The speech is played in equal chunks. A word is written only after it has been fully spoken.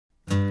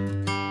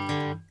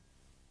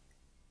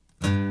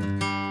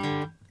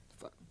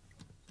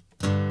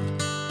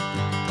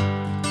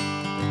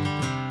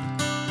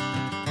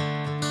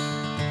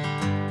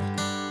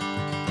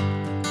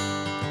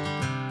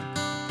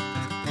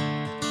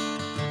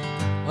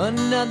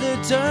Another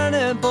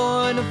turning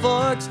point, a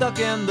fork stuck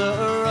in the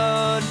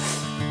road.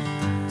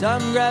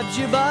 Time grabs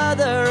you by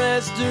the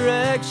wrist,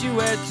 directs you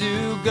where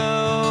to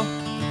go.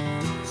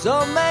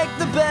 So make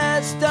the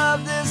best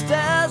of this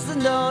test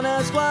and don't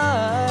ask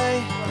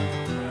why.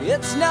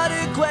 It's not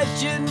a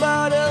question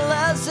but a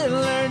lesson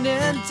learned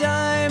in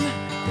time.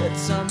 It's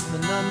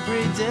something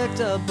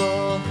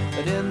unpredictable,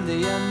 but in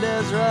the end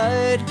is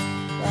right.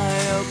 I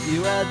hope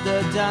you had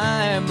the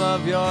time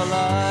of your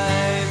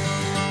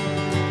life.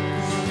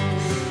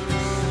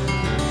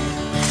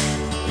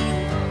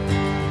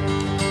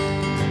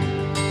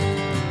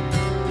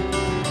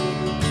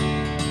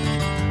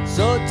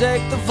 So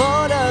take the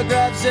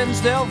photographs and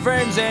still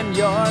frames in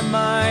your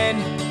mind,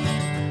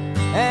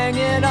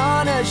 hanging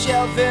on a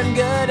shelf in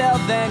good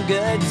health and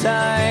good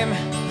time.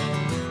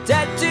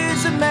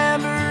 Tattoos and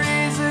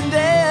memories and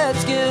dead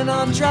skin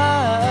on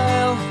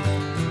trial.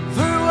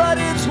 For what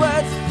it's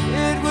worth,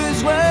 it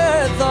was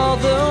worth all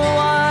the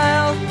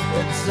while.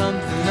 It's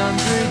something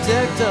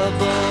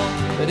unpredictable,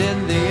 but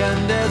in the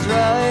end is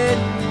right.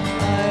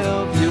 I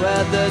hope you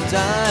had the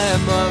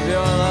time of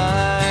your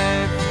life.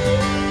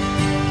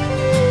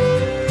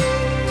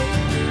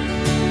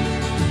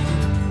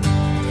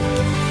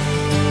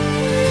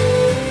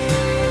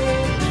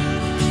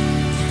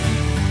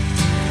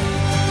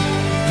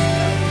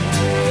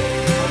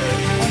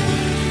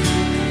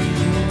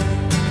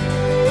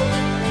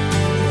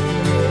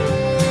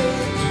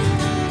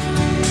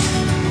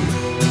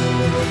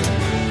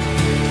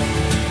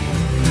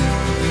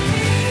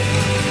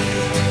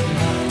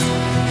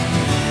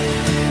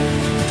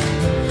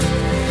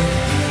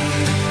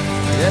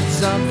 It's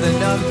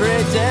something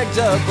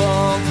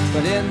unpredictable,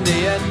 but in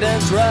the end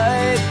it's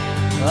right.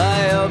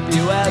 I hope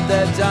you had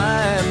the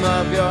time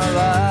of your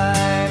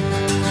life.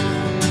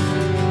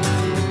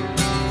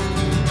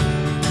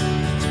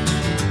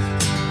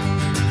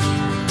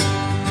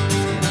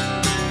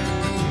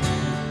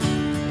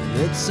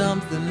 It's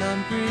something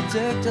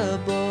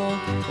unpredictable,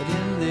 but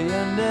in the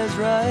end is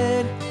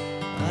right.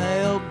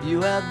 I hope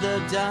you had the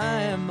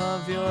time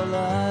of your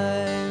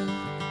life.